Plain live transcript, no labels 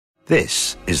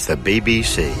This is the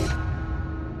BBC.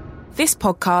 This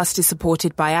podcast is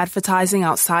supported by advertising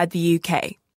outside the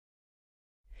UK.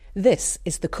 This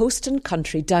is the Coast and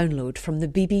Country download from the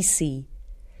BBC.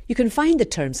 You can find the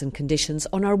terms and conditions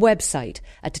on our website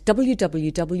at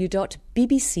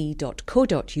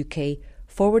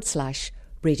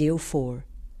www.bbc.co.uk/Radio 4.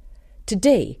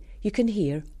 Today you can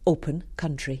hear Open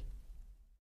Country.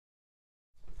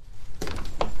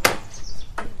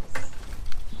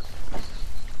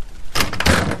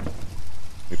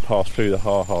 We pass through the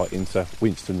Ha-Ha into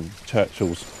Winston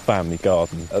Churchill's family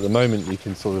garden. At the moment you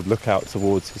can sort of look out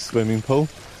towards his swimming pool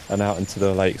and out into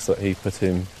the lakes that he put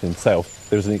in himself.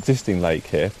 There was an existing lake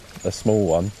here, a small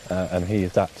one, and he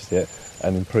adapted it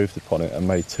and improved upon it and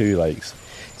made two lakes.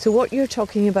 So what you're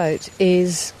talking about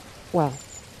is, well,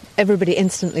 everybody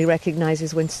instantly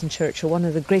recognises Winston Churchill, one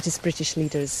of the greatest British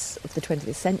leaders of the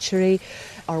 20th century,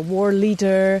 our war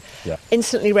leader,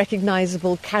 instantly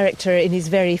recognisable character in his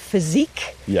very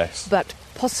physique. Yes. But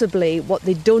possibly what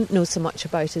they don't know so much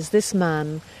about is this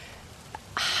man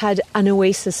had an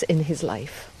oasis in his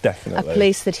life. Definitely. A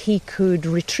place that he could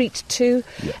retreat to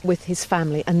with his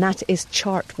family, and that is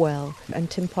Chartwell.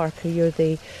 And Tim Parker, you're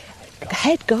the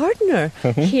head gardener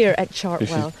here at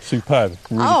Chartwell. Superb.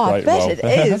 Really I great bet role. it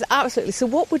is, absolutely. So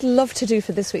what we'd love to do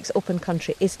for this week's Open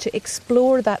Country is to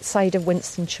explore that side of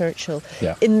Winston Churchill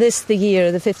in the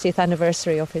 50th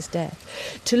anniversary of his death,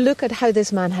 to look at how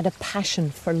this man had a passion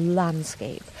for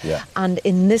landscape. Yeah. And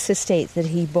in this estate that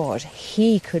he bought,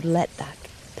 he could let that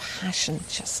passion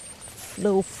just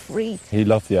flow free. He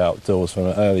loved the outdoors from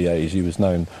an early age. He was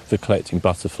known for collecting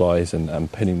butterflies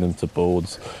and pinning them to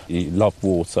boards. He loved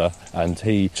water, and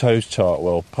he chose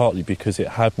Chartwell partly because it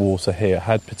had water here, it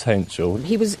had potential.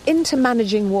 He was into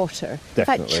managing water.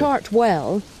 Definitely. In fact,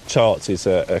 Chartwell... Chart is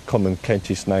a common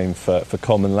Kentish name for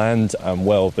common land, and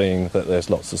well being that there's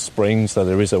lots of springs, so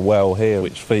there is a well here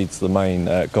which feeds the main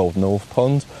Golden North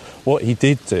Pond. What he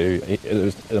did do, it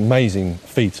was an amazing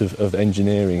feat of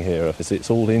engineering here, because it's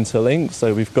all interlinked.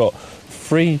 So we've got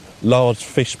 3 large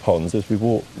fish ponds. As we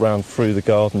walk round through the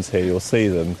gardens here, you'll see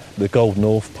them. The Golden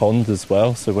North Pond as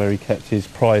well, so where he kept his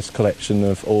prized collection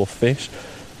of oar fish.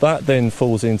 That then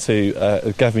falls into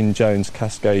a Gavin Jones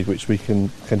cascade, which we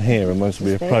can hear and once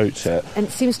we approach it. And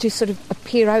it seems to sort of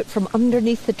appear out from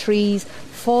underneath the trees,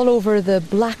 fall over the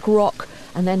black rock,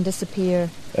 and then disappear.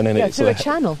 And then it's through a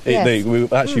channel. We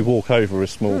actually walk over a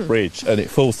small bridge, and it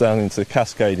falls down into the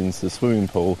cascade, into the swimming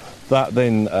pool. That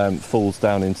then falls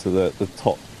down into the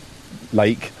top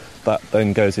lake. That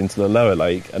then goes into the lower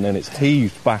lake, and then it's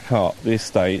heaved back up the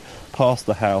estate, past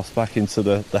the house, back into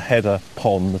the header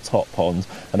pond, the top pond,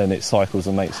 and then it cycles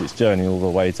and makes its journey all the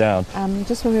way down.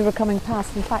 Just when we were coming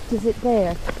past, in fact, is it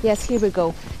there? Yes, here we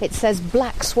go. It says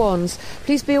black swans.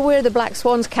 Please be aware the black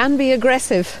swans can be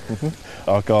aggressive.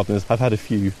 Our gardeners have had a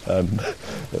few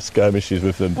skirmishes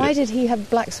with them. Why did he have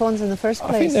black swans in the first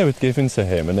place? I think they were given to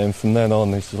him, and then from then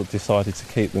on he sort of decided to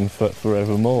keep them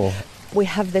forevermore. We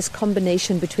have this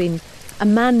combination between a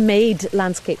man-made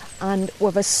landscape and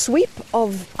with a sweep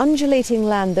of undulating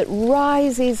land that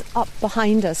rises up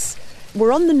behind us.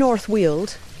 We're on the North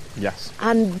Weald. Yes.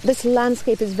 And this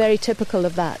landscape is very typical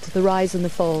of that, the rise and the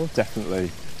fall.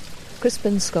 Definitely.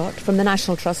 Crispin Scott from the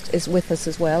National Trust is with us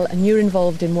as well, and you're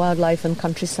involved in wildlife and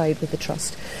countryside with the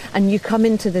Trust. And you come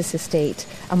into this estate,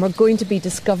 and we're going to be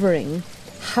discovering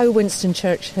how Winston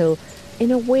Churchill,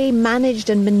 in a way, managed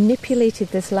and manipulated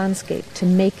this landscape to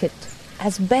make it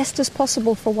as best as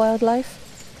possible for wildlife.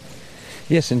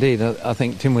 Yes, indeed. I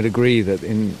think Tim would agree that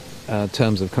in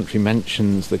terms of country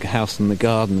mentions, the house and the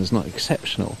garden is not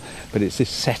exceptional, but it's this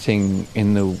setting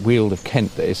in the Weald of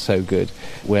Kent that is so good,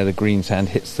 where the green sand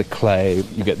hits the clay.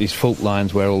 You get these fault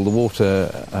lines where all the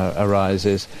water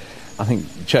arises. I think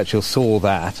Churchill saw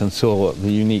that and saw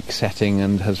the unique setting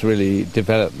and has really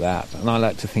developed that. And I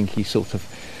like to think he sort of,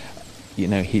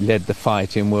 he led the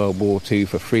fight in World War II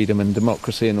for freedom and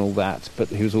democracy and all that, but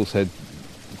he was also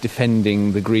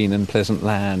defending the green and pleasant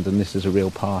land, and this is a real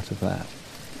part of that.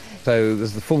 So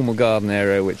there's the formal garden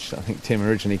area, which I think Tim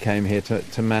originally came here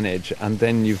to manage, and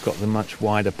then you've got the much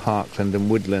wider parkland and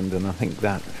woodland, and I think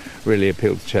that really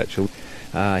appealed to Churchill.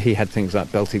 He had things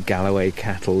like belted Galloway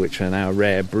cattle, which are now a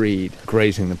rare breed,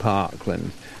 grazing the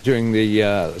parkland. During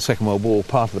the Second World War,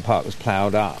 part of the park was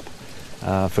ploughed up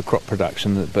for crop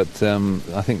production, but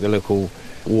I think the local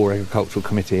War Agricultural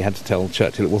Committee had to tell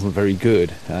Churchill it wasn't very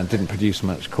good, didn't produce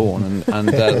much corn, and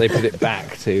they put it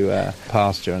back to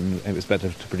pasture, and it was better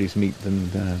to produce meat than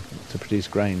to produce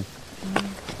grain.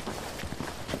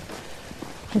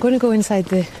 I'm going to go inside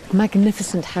the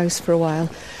magnificent house for a while.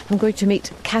 I'm going to meet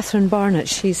Catherine Barnett.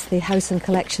 She's the House and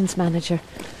Collections Manager.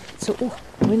 So,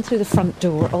 go in through the front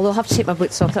door, although I'll have to take my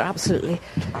boots off. They're absolutely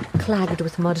clagged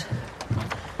with mud.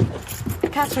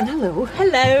 Catherine, hello.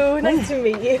 Hello, nice to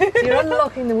meet you. You're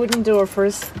unlocking the wooden door for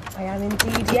us. I am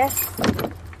indeed, yes. On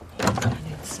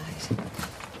inside.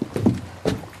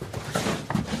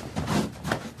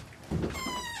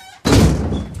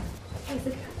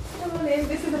 Come on in.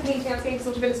 This is a painting I was going to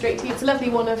sort of illustrate to you. It's a lovely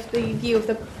one of the view of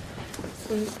the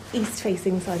sort of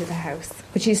east-facing side of the house.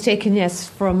 Which is taken, yes,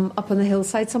 from up on the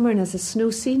hillside somewhere and has a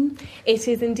snow scene. It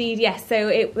is indeed, yes. So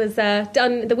it was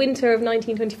done the winter of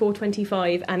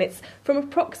 1924-25, and it's from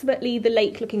approximately the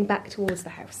lake looking back towards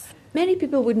the house. Many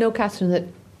people would know, Catherine, that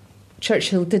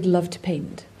Churchill did love to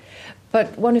paint.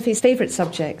 But one of his favourite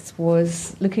subjects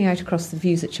was looking out across the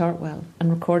views at Chartwell and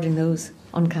recording those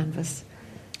on canvas.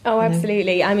 Oh,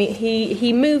 absolutely. I mean,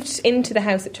 he moved into the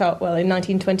house at Chartwell in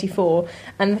 1924,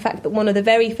 and the fact that one of the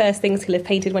very first things he'll have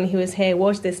painted when he was here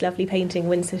was this lovely painting,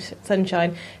 Windsor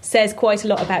Sunshine, says quite a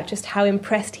lot about just how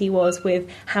impressed he was with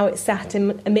how it sat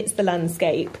amidst the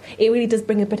landscape. It really does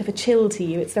bring a bit of a chill to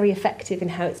you. It's very effective in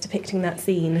how it's depicting that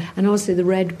scene. And also the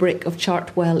red brick of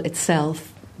Chartwell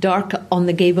itself, dark on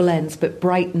the gable ends, but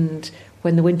brightened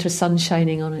when the winter sun's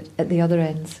shining on it at the other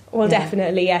ends. Well,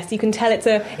 definitely, yes. You can tell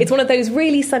it's one of those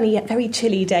really sunny yet very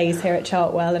chilly days here at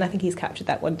Chartwell, and I think he's captured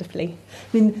that wonderfully.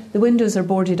 I mean, the windows are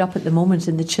boarded up at the moment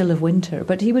in the chill of winter,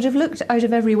 but he would have looked out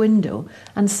of every window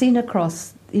and seen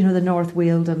across, the North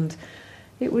Weald, and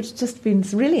it would have just been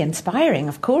really inspiring,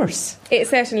 of course. It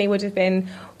certainly would have been.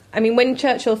 I mean, when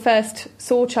Churchill first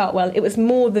saw Chartwell, it was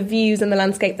more the views and the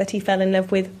landscape that he fell in love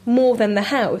with more than the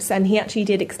house, and he actually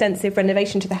did extensive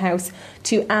renovation to the house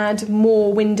to add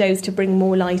more windows to bring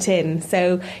more light in.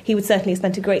 So he would certainly have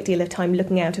spent a great deal of time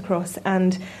looking out across,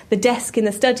 and the desk in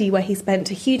the study where he spent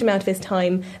a huge amount of his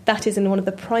time, that is in one of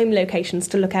the prime locations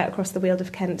to look out across the Weald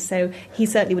of Kent, so he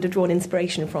certainly would have drawn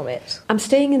inspiration from it. I'm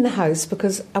staying in the house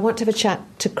because I want to have a chat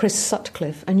to Chris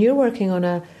Sutcliffe, and you're working on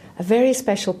a very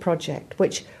special project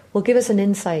which will give us an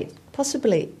insight,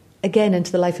 possibly, again, into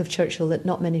the life of Churchill that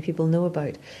not many people know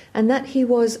about, and that he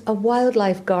was a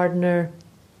wildlife gardener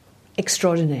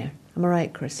extraordinaire. Am I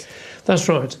right, Chris? That's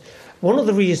right. One of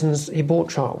the reasons he bought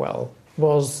Chartwell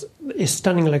was its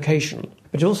stunning location,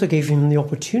 but it also gave him the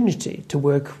opportunity to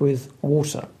work with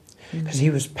water, because he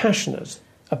was passionate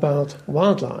about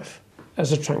wildlife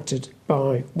as attracted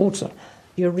by water.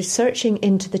 You're researching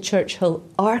into the Churchill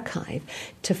archive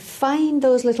to find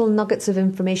those little nuggets of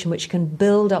information which can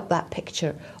build up that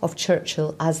picture of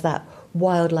Churchill as that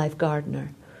wildlife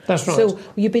gardener. That's right. So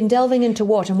you've been delving into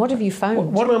what, and what have you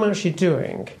found? What I'm actually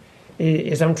doing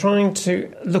is I'm trying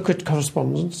to look at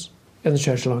correspondence in the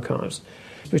Churchill archives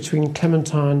between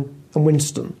Clementine and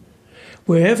Winston.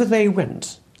 Wherever they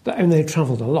went, and they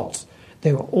travelled a lot,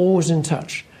 they were always in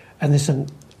touch, and they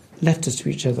sent letters to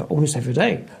each other almost every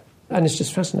day. And it's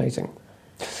just fascinating.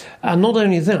 And not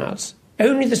only that,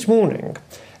 only this morning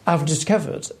I've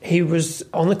discovered he was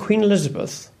on the Queen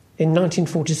Elizabeth in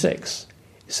 1946,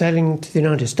 sailing to the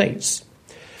United States.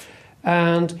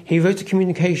 And he wrote a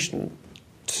communication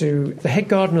to the head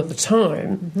gardener at the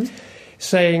time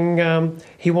saying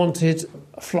he wanted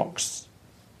phlox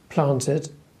planted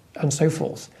and so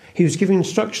forth. He was giving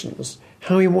instructions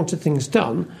how he wanted things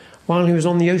done while he was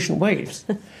on the ocean waves.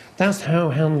 That's how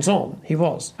hands-on he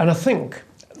was. And I think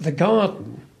the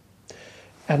garden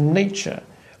and nature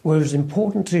were as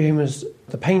important to him as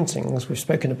the paintings we've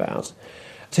spoken about,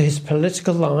 to his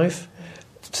political life,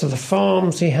 to the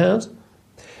farms he had,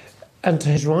 and to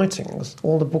his writings,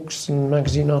 all the books and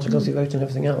magazine articles he wrote and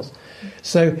everything else.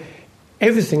 So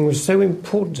everything was so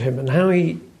important to him, and how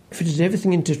he fitted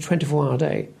everything into a 24-hour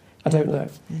day, I don't know.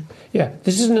 Yeah,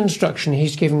 this is an instruction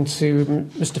he's given to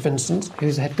Mr. Vincent,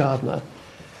 who's the head gardener,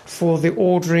 for the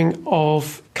ordering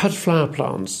of cut flower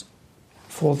plants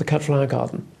for the cut flower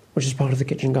garden, which is part of the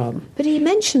kitchen garden. But he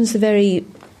mentions the very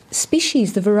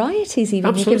species, the varieties even.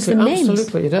 Absolutely, he gives them names.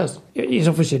 Absolutely, he does. He's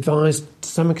obviously advised to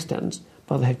some extent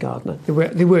by the head gardener.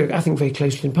 They work, I think, very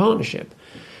closely in partnership,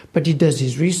 but he does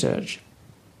his research.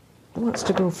 He wants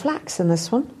to grow flax in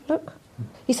this one. Look.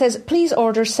 He says, please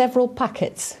order several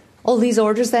packets. All these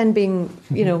orders then being,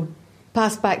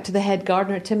 passed back to the head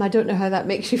gardener. Tim, I don't know how that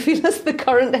makes you feel as the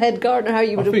current head gardener, how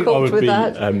you would have coped with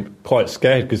that. I would be quite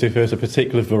scared, because if there's a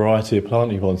particular variety of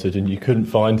plant you wanted and you couldn't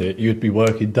find it, you'd be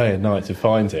working day and night to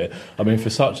find it. I mean, for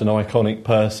such an iconic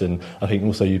person, I think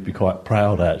also you'd be quite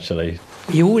proud, actually.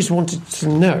 He always wanted to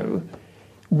know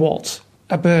what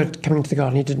a bird coming to the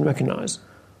garden he didn't recognise.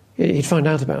 He'd find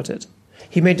out about it.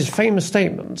 He made his famous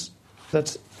statement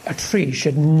that a tree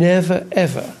should never,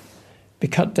 ever be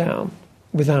cut down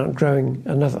without growing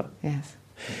another. Yes.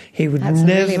 He would That's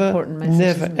never, a really important message,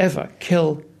 never, ever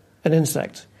kill an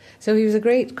insect. So he was a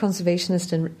great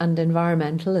conservationist and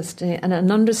environmentalist, and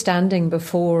an understanding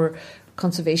before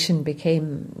conservation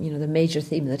became, the major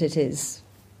theme that it is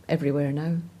everywhere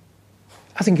now.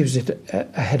 I think he was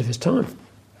ahead of his time.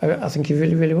 I think he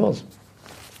really, really was.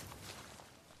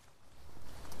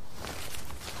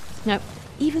 Now,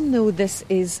 even though this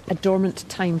is a dormant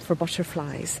time for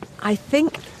butterflies, I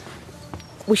think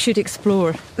we should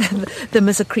explore them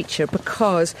as a creature,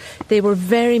 because they were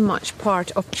very much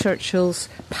part of Churchill's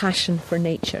passion for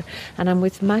nature. And I'm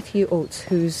with Matthew Oates,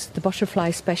 who's the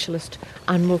butterfly specialist,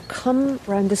 and we'll come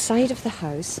round the side of the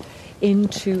house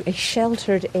into a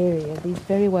sheltered area, these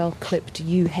very well clipped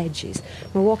yew hedges.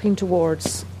 We're walking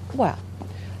towards, well,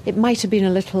 it might have been a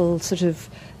little sort of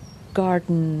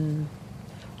garden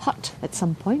hut at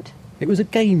some point. It was a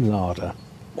game larder.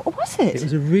 What was it? It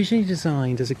was originally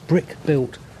designed as a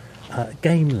brick-built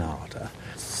game larder.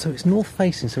 So it's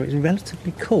north-facing, so it's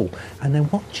relatively cool. And then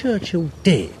what Churchill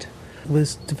did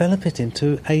was develop it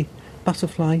into a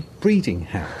butterfly breeding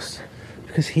house,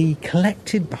 because he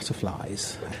collected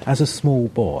butterflies as a small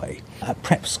boy at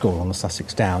prep school on the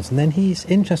Sussex Downs, and then his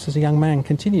interest as a young man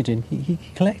continued. He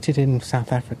collected in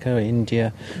South Africa,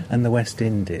 India and the West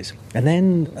Indies, and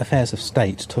then affairs of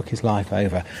state took his life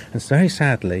over, and so very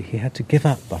sadly he had to give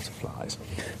up butterflies.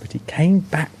 But he came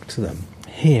back to them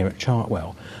here at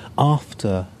Chartwell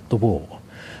after the war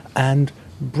and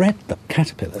bred the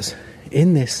caterpillars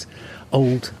in this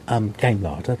old game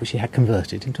larder, which he had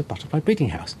converted into a butterfly breeding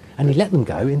house, and he let them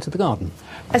go into the garden.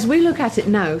 As we look at it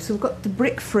now, so we've got the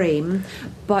brick frame,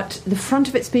 but the front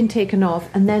of it's been taken off,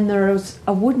 and then there's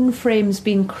a wooden frame's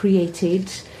been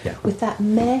created with that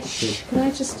mesh. Can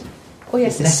I just... Oh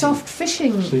yes, it's soft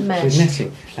fishing mesh. With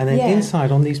netting. And then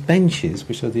inside on these benches,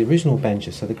 which are the original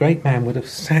benches, so the great man would have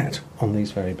sat on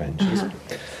these very benches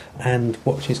and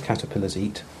watched his caterpillars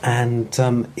eat, and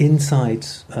inside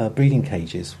breeding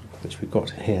cages, which we've got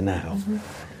here now.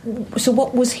 So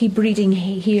what was he breeding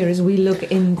here as we look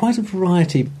in? Quite a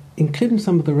variety, including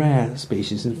some of the rare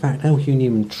species. In fact, L. Hugh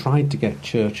Newman tried to get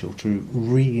Churchill to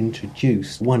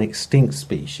reintroduce one extinct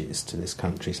species to this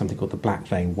country, something called the black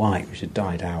vein white, which had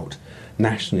died out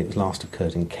nationally. It was last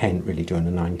occurred in Kent, really, during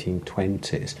the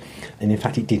 1920s. And in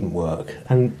fact, it didn't work.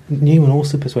 And Newman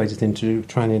also persuaded him to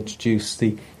try and introduce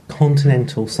the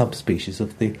continental subspecies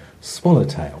of the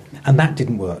swallowtail, and that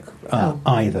didn't work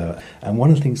either. And one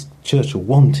of the things Churchill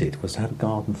wanted was to have a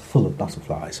garden full of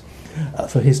butterflies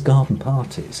for his garden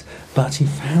parties, but he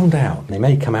found out they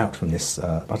may come out from this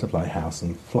butterfly house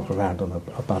and flop around on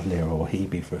a buddleia or a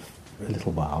hebe for a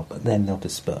little while, but then they'll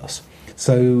disperse.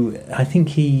 So I think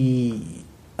he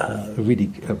really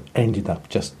ended up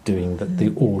just doing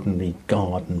the ordinary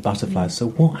garden butterflies. So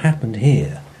what happened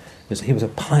here was he was a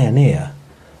pioneer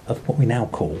of what we now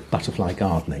call butterfly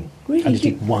gardening. Really? And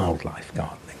he did wildlife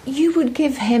gardening. You would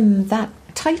give him that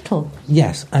title?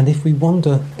 Yes, and if we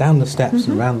wander down the steps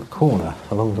and around the corner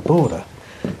along the border,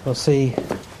 we'll see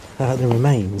the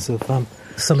remains of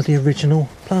some of the original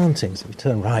plantings. If we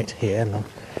turn right here and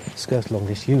skirt along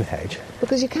this yew hedge.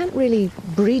 Because you can't really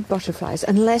breed butterflies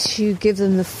unless you give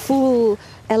them the full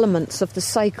elements of the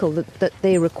cycle that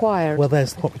they require. Well,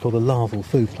 there's what we call the larval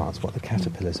food plants, what the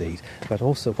caterpillars eat, but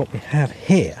also what we have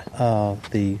here are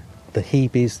the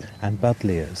hebes and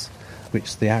buddleias,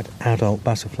 which the adult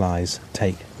butterflies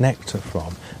take nectar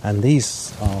from, and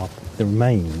these are the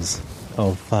remains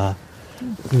of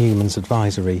Newman's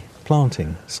advisory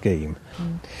planting scheme.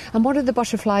 And what are the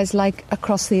butterflies like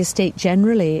across the estate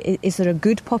generally? Is there a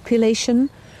good population?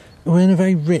 We're in a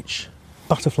very rich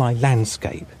butterfly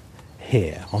landscape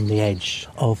here on the edge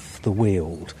of the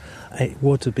Weald. It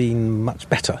would have been much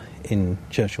better in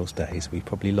Churchill's days. We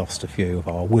probably lost a few of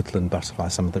our woodland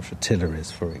butterflies, some of the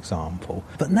fritillaries, for example.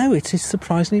 But no, it is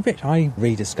surprisingly rich. I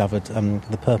rediscovered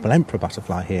the purple emperor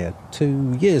butterfly here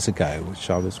 2 years ago, which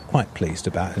I was quite pleased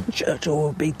about. And Churchill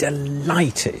would be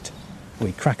delighted.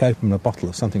 We crack open a bottle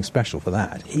of something special for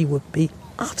that. He would be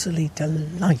utterly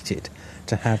delighted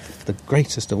to have the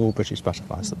greatest of all British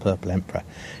butterflies, the purple emperor,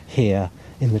 here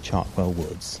in the Chartwell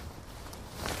woods.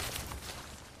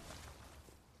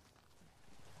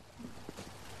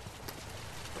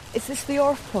 Is this the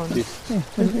Orff pond? Yeah,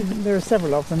 there are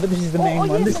several of them, but this is the main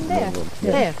one. Yes, and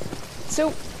there. So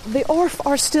the Orff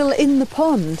are still in the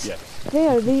pond. Yes.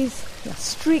 There, these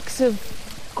streaks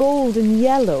of gold and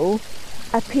yellow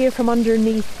appear from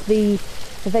underneath the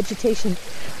vegetation.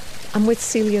 I'm with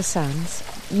Celia Sands.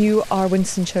 You are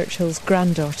Winston Churchill's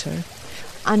granddaughter,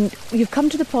 and you've come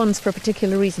to the ponds for a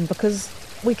particular reason, because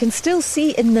we can still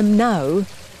see in them now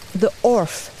the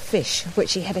Orff fish,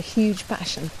 which he had a huge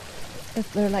passion.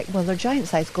 They're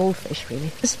giant-sized goldfish,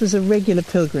 really. This was a regular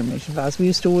pilgrimage of ours. We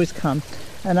used to always come.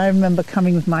 And I remember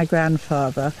coming with my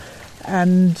grandfather,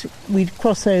 and we'd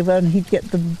cross over and he'd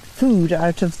get the food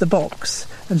out of the box,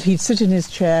 and he'd sit in his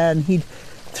chair and he'd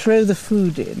throw the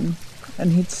food in,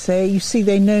 and he'd say, "You see,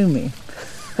 they know me."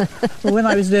 Well, when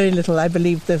I was very little, I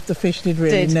believed that the fish did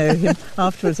really know him.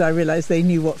 Afterwards, I realised they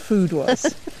knew what food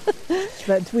was.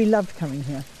 But we loved coming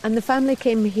here. And the family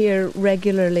came here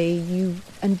regularly.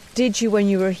 Did you, when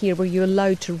you were here, were you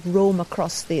allowed to roam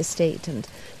across the estate and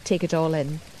take it all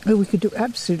in? Oh, we could do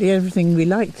absolutely everything we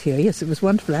liked here. Yes, it was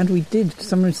wonderful, and we did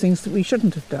some of the things that we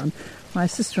shouldn't have done. My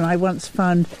sister and I once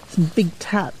found some big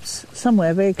taps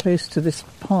somewhere very close to this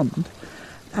pond,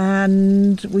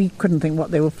 and we couldn't think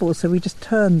what they were for, so we just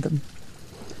turned them.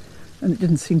 And it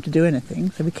didn't seem to do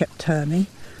anything, so we kept turning.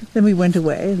 Then we went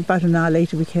away, and about an hour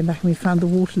later we came back and we found the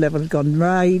water level had gone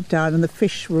right down and the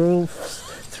fish were all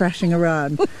thrashing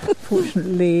around.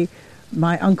 Fortunately,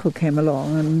 my uncle came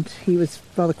along and he was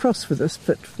rather cross with us,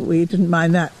 but we didn't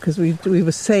mind that because we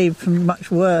were saved from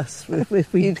much worse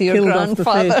if we killed off the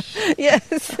fish.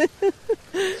 Yes.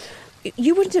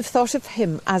 You wouldn't have thought of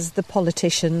him as the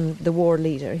politician, the war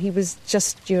leader. He was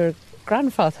just your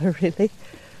grandfather, really.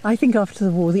 I think after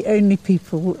the war, the only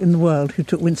people in the world who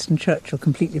took Winston Churchill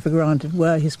completely for granted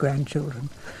were his grandchildren.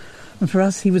 And for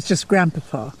us, he was just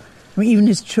grandpapa. I mean, even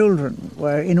his children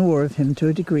were in awe of him to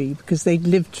a degree because they'd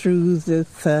lived through the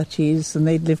 30s and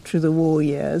they'd lived through the war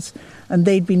years and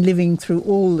they'd been living through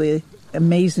all the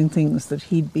amazing things that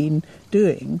he'd been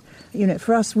doing. You know,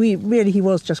 for us, he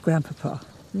was just grandpapa.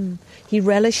 Mm. He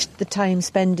relished the time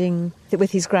spending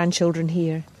with his grandchildren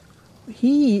here.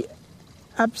 He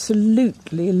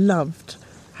absolutely loved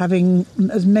having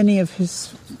as many of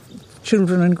his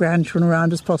children and grandchildren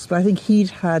around as possible. I think he'd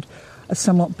had a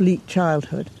somewhat bleak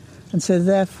childhood, and so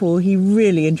therefore he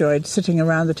really enjoyed sitting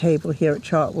around the table here at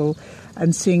Chartwell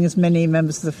and seeing as many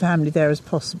members of the family there as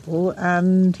possible,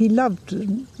 and he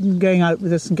loved going out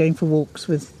with us and going for walks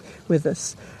with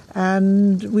us.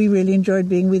 And we really enjoyed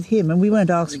being with him, and we weren't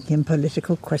asking him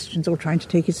political questions or trying to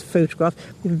take his photograph.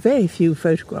 We had very few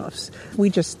photographs. We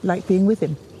just liked being with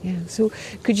him. Yeah. So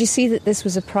could you see that this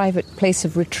was a private place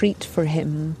of retreat for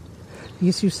him? He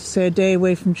used to say a day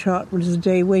away from Chartwell is a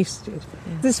day wasted.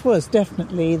 Yeah. This was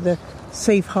definitely the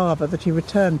safe harbour that he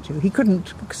returned to. He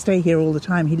couldn't stay here all the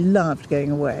time. He loved going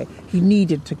away. He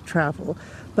needed to travel.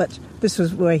 But this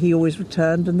was where he always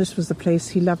returned, and this was the place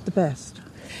he loved the best.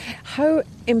 How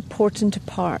important a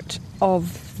part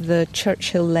of the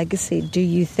Churchill legacy do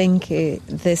you think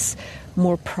this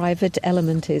more private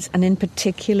element is, and in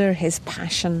particular his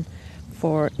passion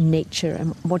for nature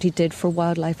and what he did for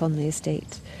wildlife on the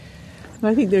estate?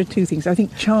 I think there are two things. I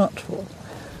think Chartwell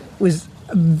was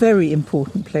a very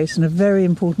important place, and a very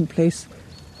important place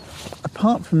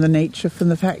apart from the nature, from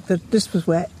the fact that this was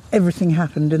where everything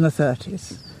happened in the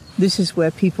 30s. This is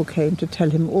where people came to tell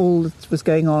him all that was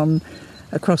going on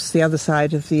across the other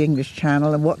side of the English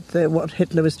Channel and what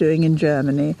Hitler was doing in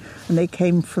Germany. And they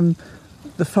came from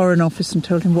the Foreign Office and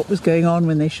told him what was going on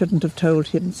when they shouldn't have told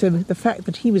him. So the fact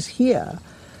that he was here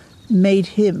made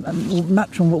him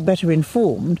much more better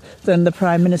informed than the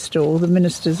Prime Minister or the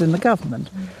ministers in the government.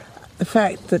 The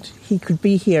fact that he could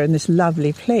be here in this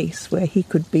lovely place where he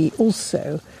could be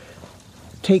also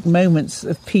take moments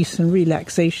of peace and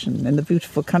relaxation in the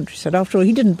beautiful countryside. After all,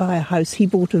 he didn't buy a house, he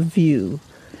bought a view.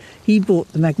 He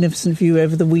bought the magnificent view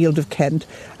over the Weald of Kent,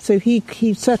 so he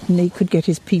certainly could get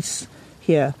his peace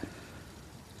here.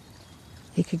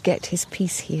 He could get his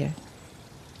peace here.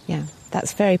 Yeah,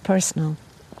 that's very personal.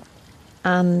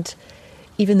 And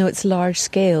even though it's large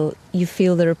scale, you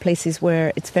feel there are places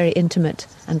where it's very intimate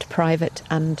and private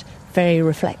and very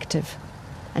reflective.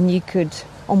 And you could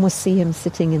almost see him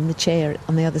sitting in the chair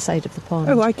on the other side of the pond.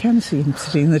 Oh, I can see him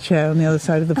sitting in the chair on the other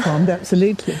side of the pond,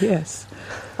 absolutely, yes.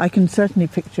 I can certainly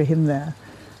picture him there.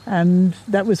 And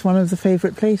that was one of the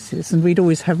favourite places. And we'd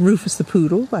always have Rufus the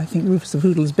Poodle. I think Rufus the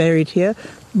Poodle is buried here.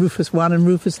 Rufus 1 and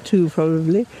Rufus 2,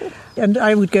 probably. And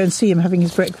I would go and see him having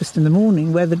his breakfast in the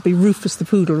morning, where there'd be Rufus the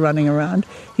Poodle running around.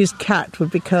 His cat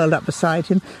would be curled up beside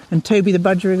him, and Toby the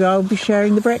Budgerigar would be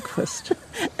sharing the breakfast.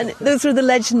 And those were the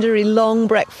legendary long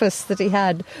breakfasts that he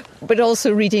had, but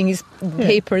also reading his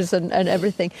papers and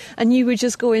everything. And you would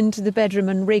just go into the bedroom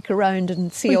and rake around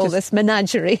and see this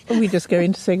menagerie. We just go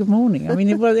in to say good morning. I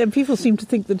mean, people seem to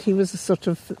think that he was a sort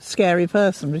of scary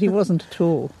person, but he wasn't at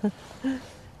all.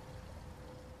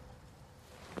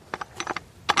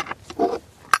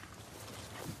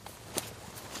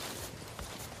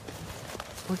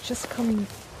 We're just coming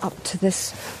up to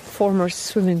this former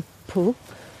swimming pool,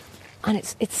 and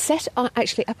it's set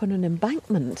actually up on an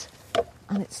embankment,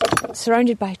 and it's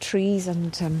surrounded by trees,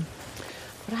 and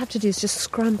what I have to do is just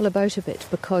scramble about a bit,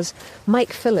 because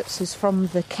Mike Phillips, who's from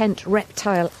the Kent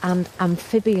Reptile and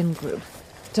Amphibian Group,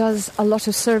 does a lot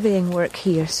of surveying work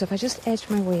here. So if I just edge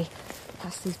my way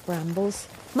past these brambles.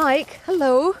 Mike,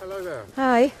 hello. Hello there.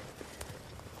 Hi.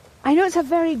 I know it's a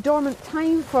very dormant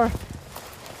time for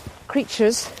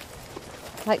creatures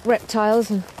like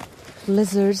reptiles and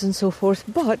lizards and so forth,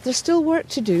 but there's still work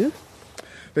to do.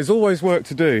 There's always work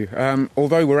to do,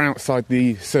 although we're outside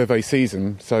the survey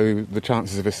season, so the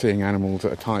chances of us seeing animals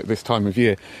at this time of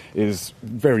year is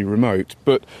very remote.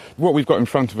 But what we've got in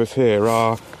front of us here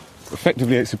are,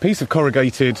 effectively, it's a piece of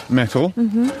corrugated metal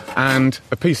and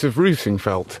a piece of roofing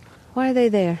felt. Why are they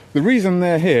there? The reason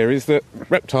they're here is that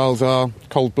reptiles are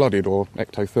cold-blooded or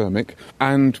ectothermic,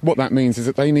 and what that means is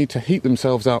that they need to heat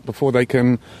themselves up before they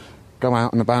can go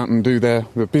out and about and do the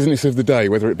business of the day,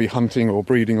 whether it be hunting or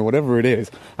breeding or whatever it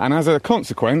is. And as a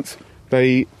consequence,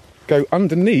 they go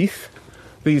underneath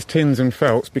these tins and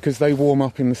felts because they warm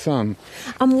up in the sun.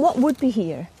 And what would be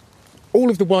here? All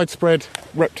of the widespread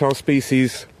reptile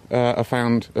species are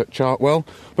found at Chartwell,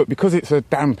 but because it's a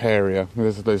damp area,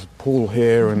 there's a pool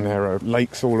here and there are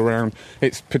lakes all around,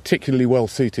 it's particularly well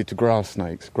suited to grass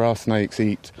snakes. Grass snakes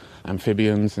eat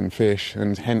amphibians and fish,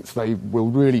 and hence they will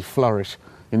really flourish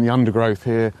in the undergrowth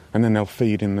here, and then they'll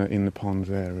feed in the ponds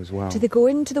there as well. Do they go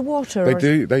into the water?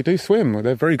 They do swim.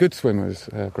 They're very good swimmers,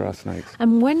 grass snakes.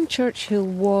 And when Churchill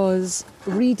was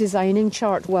redesigning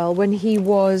Chartwell, when he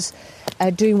was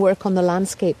doing work on the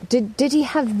landscape, did he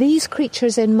have these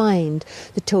creatures in mind?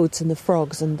 The toads and the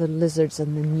frogs and the lizards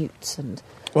and the newts and...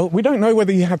 Well, we don't know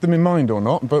whether he had them in mind or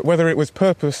not, but whether it was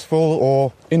purposeful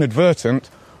or inadvertent,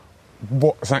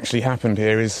 what's actually happened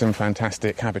here is some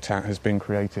fantastic habitat has been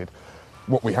created.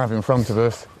 What we have in front of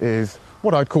us is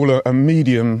what I'd call a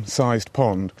medium-sized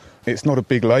pond. It's not a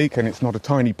big lake and it's not a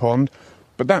tiny pond,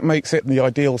 but that makes it the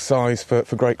ideal size for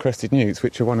great crested newts,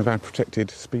 which are one of our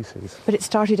protected species. But it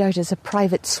started out as a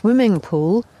private swimming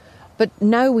pool, but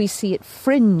now we see it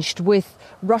fringed with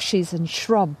rushes and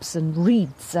shrubs and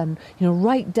reeds and,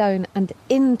 right down and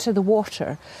into the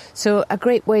water. So a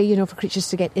great way, for creatures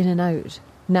to get in and out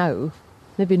now.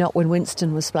 Maybe not when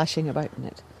Winston was splashing about in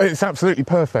it. It's absolutely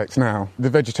perfect now. The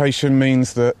vegetation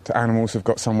means that animals have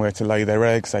got somewhere to lay their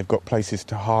eggs, they've got places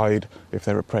to hide if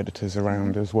there are predators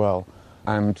around as well.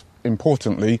 And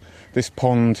importantly, this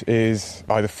pond is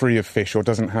either free of fish or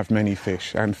doesn't have many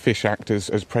fish, and fish act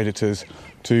as predators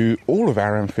to all of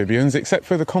our amphibians except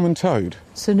for the common toad.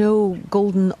 So no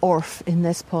golden orf in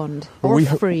this pond?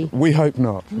 Orf-free? We hope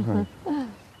not. Mm-hmm.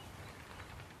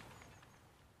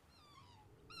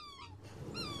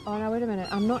 Oh, now, wait a minute.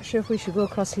 I'm not sure if we should go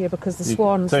across here because the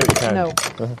swans... No.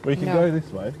 We can go this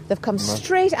way. They've come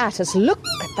straight at us. Look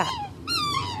at that.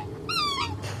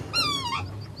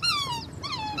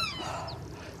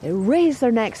 They raise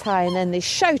their necks high and then they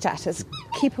shout at us,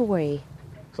 keep away.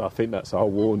 So I think that's our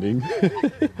warning.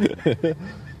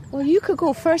 Well, you could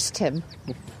go first, Tim.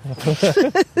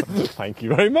 Thank you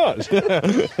very much. We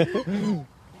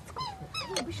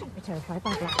shouldn't be terrified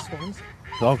by black swans.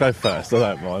 I'll go first,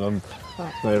 I don't mind.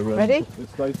 Right. Ready?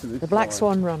 The black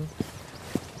swan run.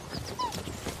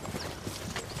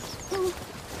 Oh,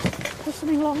 there's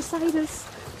something alongside us.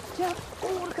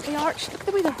 Oh, look at the arch. Look at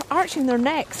the way they're arching their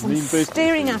necks and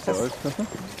staring at us.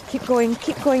 Keep going,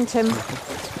 Tim.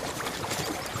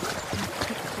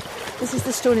 This is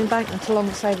the stone embankment along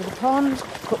the side of the pond,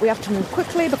 but we have to move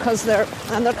quickly because they're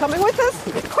coming with us.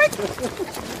 Quick!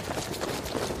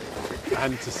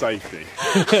 And to safety.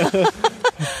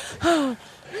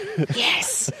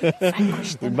 Yes!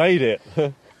 Vanquished them. We made it.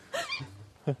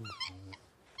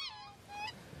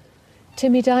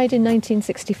 Timmy died in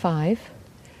 1965.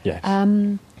 Yes.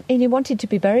 And he wanted to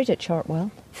be buried at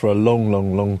Chartwell. For a long,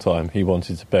 long, long time he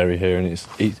wanted to bury here, and it's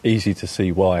easy to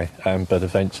see why. But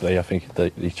eventually I think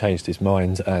that he changed his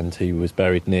mind and he was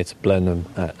buried near to Blenheim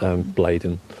at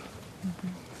Blaydon.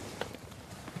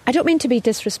 I don't mean to be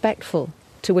disrespectful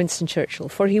to Winston Churchill,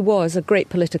 for he was a great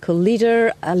political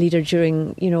leader, a leader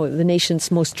during, the nation's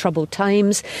most troubled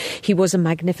times. He was a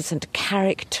magnificent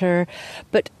character,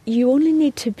 but you only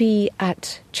need to be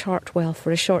at Chartwell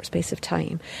for a short space of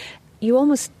time. You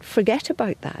almost forget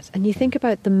about that, and you think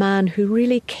about the man who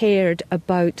really cared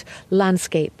about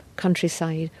landscape,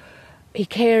 countryside. He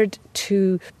cared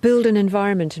to build an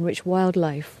environment in which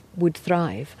wildlife would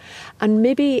thrive. And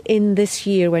maybe in this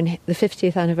year, when the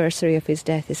 50th anniversary of his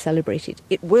death is celebrated,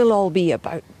 it will all be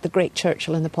about the great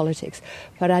Churchill and the politics.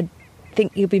 But I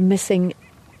think you'll be missing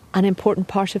an important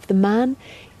part of the man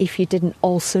if you didn't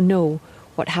also know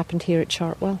what happened here at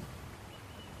Chartwell.